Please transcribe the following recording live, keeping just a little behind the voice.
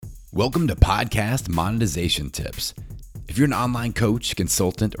Welcome to Podcast Monetization Tips. If you're an online coach,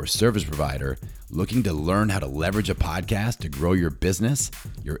 consultant, or service provider looking to learn how to leverage a podcast to grow your business,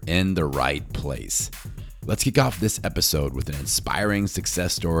 you're in the right place. Let's kick off this episode with an inspiring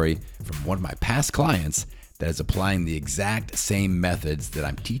success story from one of my past clients that is applying the exact same methods that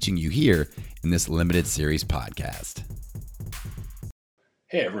I'm teaching you here in this limited series podcast.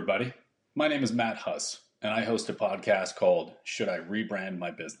 Hey everybody, my name is Matt Huss, and I host a podcast called Should I Rebrand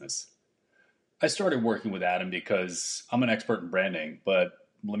My Business? I started working with Adam because I'm an expert in branding, but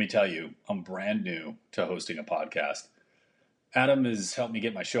let me tell you, I'm brand new to hosting a podcast. Adam has helped me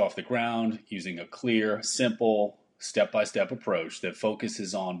get my show off the ground using a clear, simple, step-by-step approach that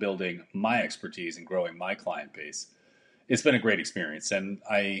focuses on building my expertise and growing my client base. It's been a great experience, and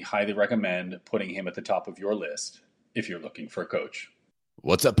I highly recommend putting him at the top of your list if you're looking for a coach.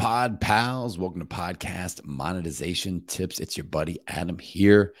 What's up, pod pals? Welcome to Podcast Monetization Tips. It's your buddy Adam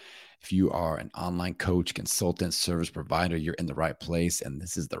here. If you are an online coach, consultant, service provider, you're in the right place, and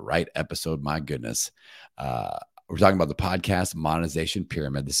this is the right episode. My goodness. We're talking about the Podcast Monetization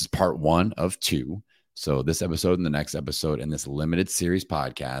Pyramid. This is part 1 of 2. So this episode and the next episode in this limited series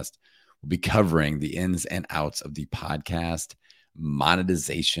podcast will be covering the ins and outs of the Podcast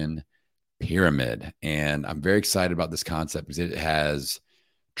Monetization Pyramid. And I'm very excited about this concept because it has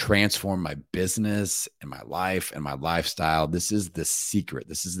transformed my business and my life and my lifestyle. This is the secret.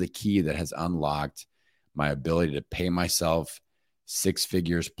 This is the key that has unlocked my ability to pay myself 6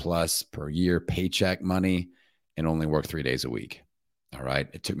 figures plus per year paycheck money and only work 3 days a week. All right.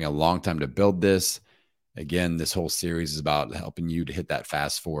 It took me a long time to build this. Again, this whole series is about helping you to hit that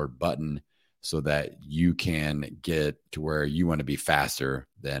fast forward button so that you can get to where you want to be faster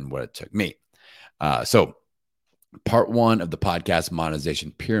than what it took me. So part 1 of the Podcast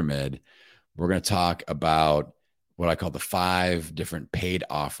Monetization Pyramid, we're going to talk about what I call the 5 different paid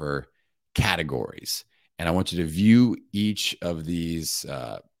offer categories. And I want you to view each of these.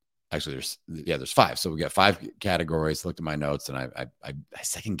 Actually, there's 5. So we got 5 categories. Looked at my notes and I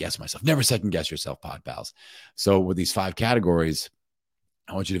second guess myself. Never second guess yourself, pod pals. So with these 5 categories,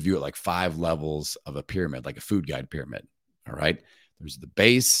 I want you to view it like 5 levels of a pyramid, like a food guide pyramid. All right. There's the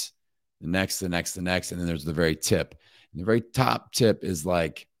base, the next, and then there's the very tip. And the very top tip is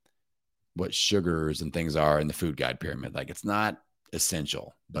like what sugars and things are in the food guide pyramid. Like it's not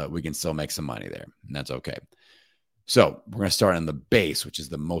essential, but we can still make some money there, and that's okay. So we're going to start on the base, which is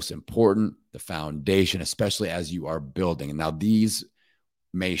the most important, the foundation, especially as you are building. And now these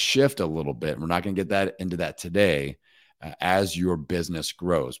may shift a little bit. We're not going to get into that today as your business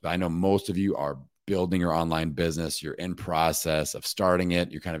grows. But I know most of you are building your online business. You're in process of starting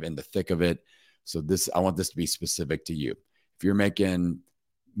it. You're kind of in the thick of it. So I want this to be specific to you. If you're making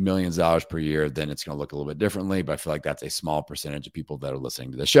millions of dollars per year, then it's going to look a little bit differently. But I feel like that's a small percentage of people that are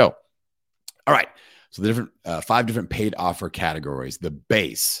listening to the show. All right. So the 5 different paid offer categories. The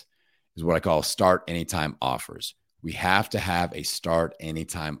base is what I call start anytime offers. We have to have a start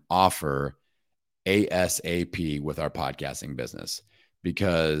anytime offer ASAP with our podcasting business,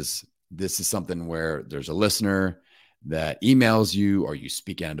 because this is something where there's a listener that emails you, or you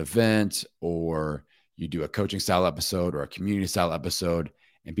speak at an event, or you do a coaching style episode or a community style episode,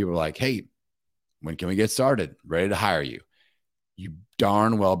 and people are like, hey, when can we get started? Ready to hire you. You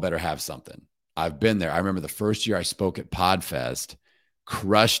darn well better have something. I've been there. I remember the first year I spoke at PodFest,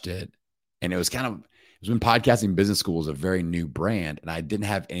 crushed it. And it was when Podcasting Business School was a very new brand, and I didn't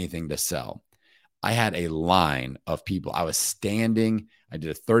have anything to sell. I had a line of people. I was standing. I did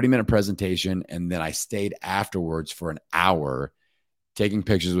a 30-minute presentation, and then I stayed afterwards for an hour taking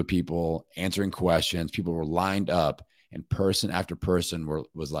pictures with people, answering questions. People were lined up, and person after person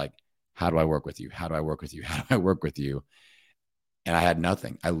was like, how do I work with you? How do I work with you? How do I work with you? And I had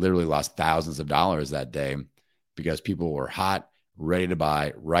nothing. I literally lost thousands of dollars that day because people were hot, ready to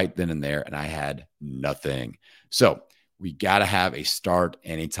buy right then and there, and I had nothing. So we got to have a start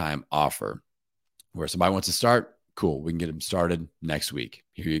anytime offer. Where somebody wants to start, cool. We can get them started next week.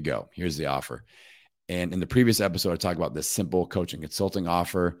 Here you go. Here's the offer. And in the previous episode, I talked about this simple coaching consulting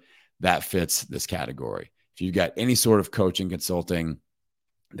offer that fits this category. If you've got any sort of coaching consulting,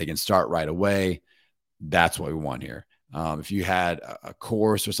 they can start right away. That's what we want here. If you had a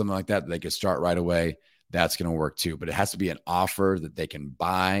course or something like that, they could start right away. That's going to work too. But it has to be an offer that they can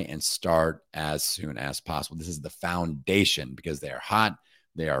buy and start as soon as possible. This is the foundation because they are hot.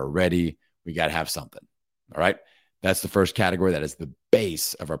 They are ready. We got to have something. All right. That's the first category. That is the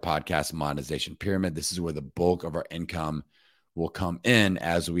base of our podcast monetization pyramid. This is where the bulk of our income will come in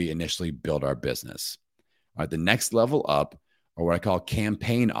as we initially build our business. All right. The next level up are what I call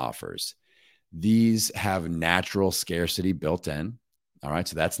campaign offers. These have natural scarcity built in. All right.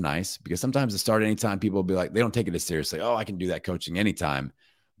 So that's nice, because sometimes to start anytime, people will be like, they don't take it as seriously. Oh, I can do that coaching anytime.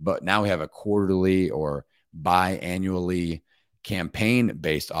 But now we have a quarterly or biannually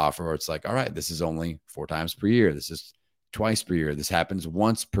campaign-based offer where it's like, all right, this is only 4 times per year. This is twice per year. This happens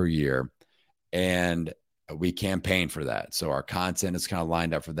once per year. And we campaign for that. So our content is kind of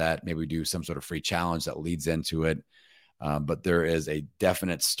lined up for that. Maybe we do some sort of free challenge that leads into it. But there is a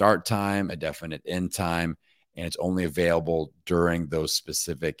definite start time, a definite end time, and it's only available during those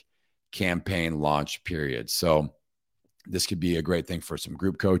specific campaign launch periods. So this could be a great thing for some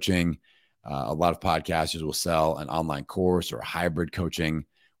group coaching. A lot of podcasters will sell an online course or a hybrid coaching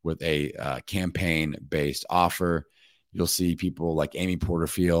with a campaign-based offer. You'll see people like Amy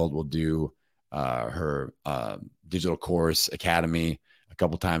Porterfield will do her digital course academy a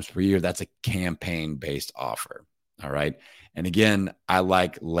couple times per year. That's a campaign-based offer. All right. And again, I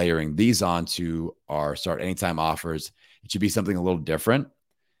like layering these onto our start anytime offers. It should be something a little different,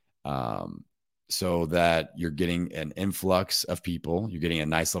 so that you're getting an influx of people. You're getting a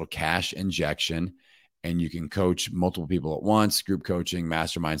nice little cash injection, and you can coach multiple people at once, group coaching,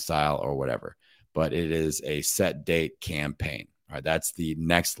 mastermind style, or whatever. But it is a set date campaign. All right. That's the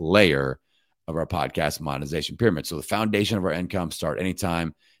next layer of our podcast monetization pyramid. So the foundation of our income, start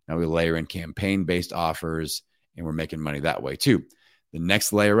anytime. Now we layer in campaign-based offers, and we're making money that way too. The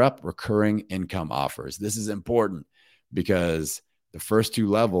next layer up, recurring income offers. This is important because the first 2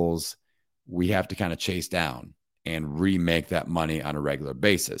 levels, we have to kind of chase down and remake that money on a regular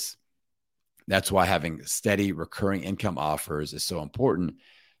basis. That's why having steady recurring income offers is so important,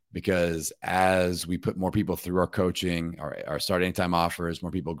 because as we put more people through our coaching, our start anytime offers,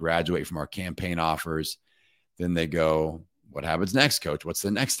 more people graduate from our campaign offers, then they go, what happens next, coach? What's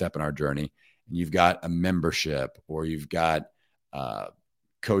the next step in our journey? And you've got a membership, or you've got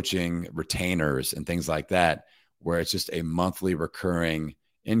coaching retainers and things like that, where it's just a monthly recurring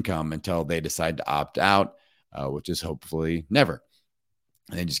income until they decide to opt out, which is hopefully never.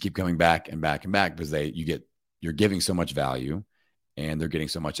 And they just keep coming back and back and back, because you're giving so much value, and they're getting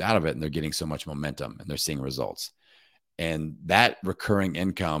so much out of it, and they're getting so much momentum, and they're seeing results. And that recurring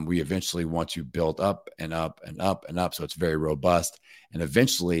income, we eventually want to build up and up and up and up, so it's very robust. And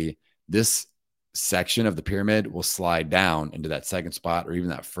eventually this section of the pyramid will slide down into that second spot, or even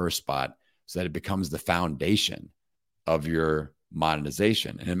that first spot, so that it becomes the foundation of your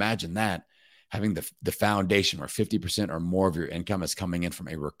monetization. And imagine that, having the foundation where 50% or more of your income is coming in from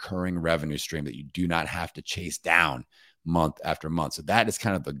a recurring revenue stream that you do not have to chase down month after month. So that is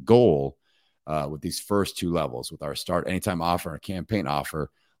kind of the goal with these first 2 levels, with our start anytime offer and our campaign offer.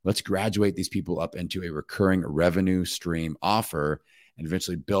 Let's graduate these people up into a recurring revenue stream offer, and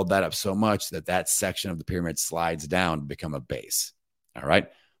eventually build that up so much that that section of the pyramid slides down to become a base. All right.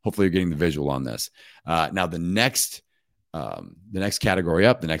 Hopefully you're getting the visual on this. Now the next category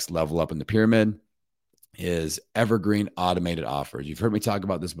up, the next level up in the pyramid, is evergreen automated offers. You've heard me talk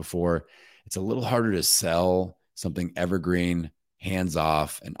about this before. It's a little harder to sell something evergreen,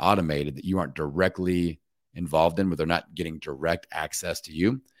 hands-off, and automated that you aren't directly involved in, where they're not getting direct access to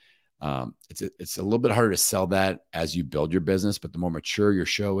you. It's a little bit harder to sell that as you build your business, but the more mature your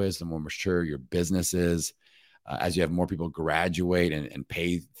show is, the more mature your business is, as you have more people graduate and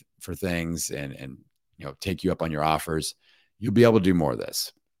pay for things and take you up on your offers, you'll be able to do more of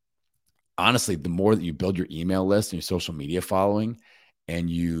this. Honestly, the more that you build your email list and your social media following, and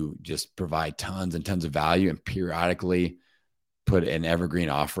you just provide tons and tons of value and periodically put an evergreen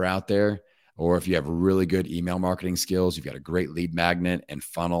offer out there, or if you have really good email marketing skills, you've got a great lead magnet, and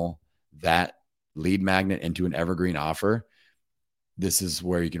funnel that lead magnet into an evergreen offer, this is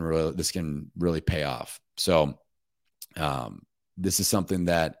where this can really pay off. So this is something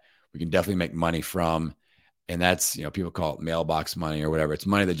that we can definitely make money from. And that's, people call it mailbox money or whatever. It's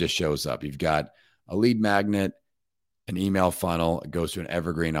money that just shows up. You've got a lead magnet, an email funnel, it goes to an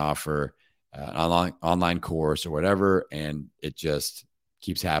evergreen offer, an online course or whatever, and it just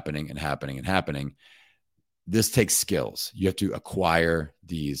keeps happening and happening and happening. This takes skills. You have to acquire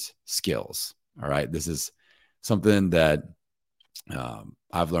these skills. All right. This is something that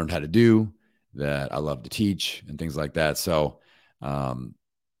I've learned how to do, that I love to teach and things like that. So,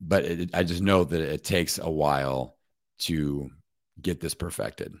 but I just know that it takes a while to get this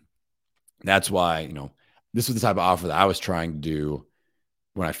perfected. That's why, this was the type of offer that I was trying to do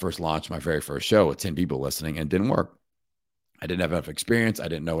when I first launched my very first show with 10 people listening, and it didn't work. I didn't have enough experience. I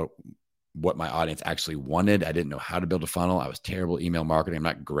didn't know what my audience actually wanted. I didn't know how to build a funnel. I was terrible at email marketing. I'm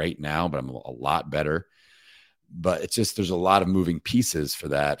not great now, but I'm a lot better. But it's just, there's a lot of moving pieces for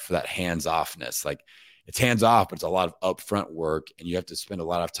that hands-offness. Like, it's hands-off, but it's a lot of upfront work, and you have to spend a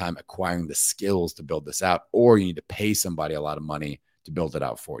lot of time acquiring the skills to build this out, or you need to pay somebody a lot of money to build it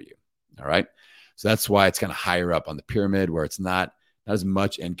out for you. All right. So that's why it's kind of higher up on the pyramid, where it's not as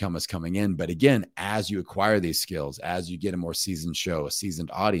much income is coming in. But again, as you acquire these skills, as you get a more seasoned show, a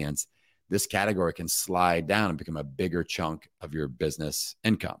seasoned audience, this category can slide down and become a bigger chunk of your business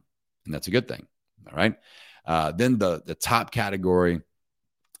income. And that's a good thing. All right. Then the top category,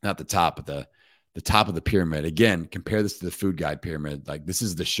 not the top, but the top of the pyramid. Again, compare this to the food guide pyramid. Like, this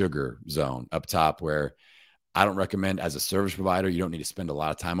is the sugar zone up top, where I don't recommend, as a service provider, you don't need to spend a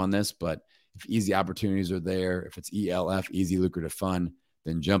lot of time on this, but if easy opportunities are there, if it's ELF, easy, lucrative, fun,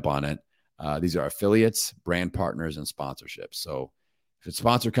 then jump on it. These are affiliates, brand partners, and sponsorships. So if a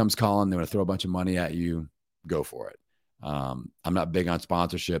sponsor comes calling, they want to throw a bunch of money at you, go for it. I'm not big on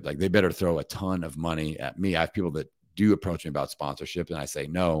sponsorship. Like, they better throw a ton of money at me. I have people that do approach me about sponsorship, and I say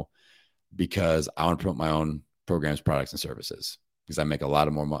no, because I want to promote my own programs, products, and services, because I make a lot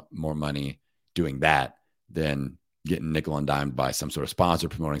of more money doing that than getting nickel and dimed by some sort of sponsor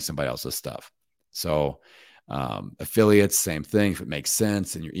promoting somebody else's stuff. So affiliates, same thing. If it makes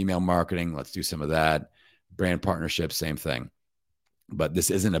sense in your email marketing, let's do some of that. Brand partnerships, same thing. But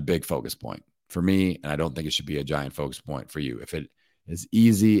this isn't a big focus point for me, and I don't think it should be a giant focus point for you. If it is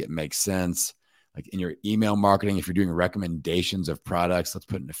easy, it makes sense. Like in your email marketing, if you're doing recommendations of products, let's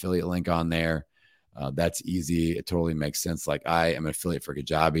put an affiliate link on there. That's easy. It totally makes sense. Like, I am an affiliate for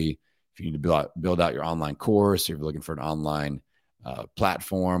Kajabi. If you need to build out your online course, or if you're looking for an online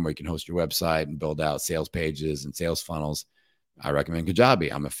platform where you can host your website and build out sales pages and sales funnels, I recommend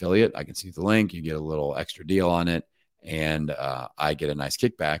Kajabi. I'm an affiliate. I can see the link. You get a little extra deal on it, and I get a nice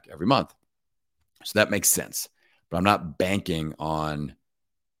kickback every month. So that makes sense. But I'm not banking on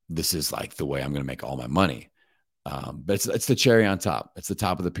this is like the way I'm going to make all my money. But it's the cherry on top. It's the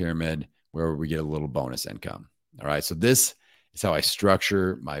top of the pyramid where we get a little bonus income. All right. So this is how I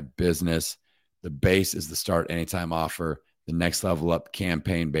structure my business. The base is the start anytime offer. The next level up,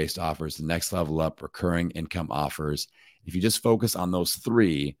 campaign-based offers. The next level up, recurring income offers. If you just focus on those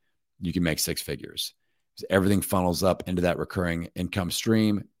three, you can make six figures. So everything funnels up into that recurring income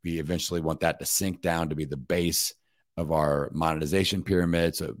stream. We eventually want that to sink down to be the base of our monetization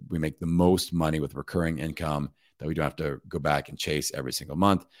pyramid. So we make the most money with recurring income that we don't have to go back and chase every single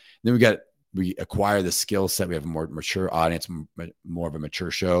month. And then we acquire the skill set. We have a more mature audience, more of a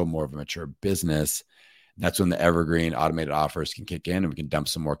mature show, more of a mature business. That's when the evergreen automated offers can kick in, and we can dump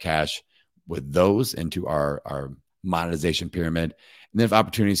some more cash with those into our monetization pyramid. And then if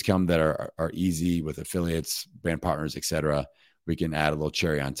opportunities come that are easy with affiliates, brand partners, et cetera, we can add a little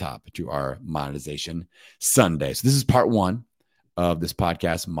cherry on top to our monetization Sunday. So this is part one of this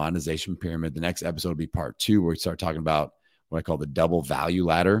podcast, Monetization Pyramid. The next episode will be part two, where we start talking about what I call the double value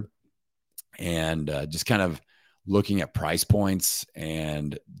ladder, and just kind of looking at price points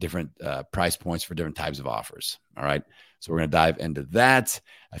and different price points for different types of offers. All right. So we're going to dive into that.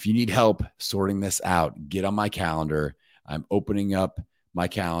 If you need help sorting this out, get on my calendar. I'm opening up my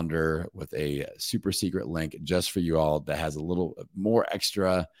calendar with a super secret link just for you all that has a little more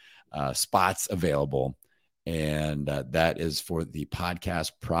extra spots available. And that is for the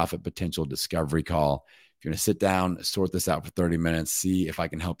podcast profit potential discovery call. If you're going to sit down, sort this out for 30 minutes, see if I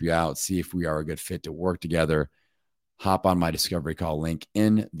can help you out, see if we are a good fit to work together, hop on my discovery call link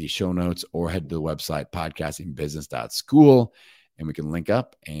in the show notes, or head to the website, podcastingbusiness.school, and we can link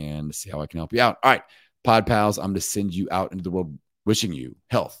up and see how I can help you out. All right, Pod Pals, I'm going to send you out into the world wishing you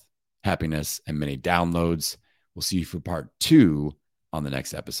health, happiness, and many downloads. We'll see you for part two on the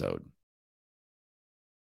next episode.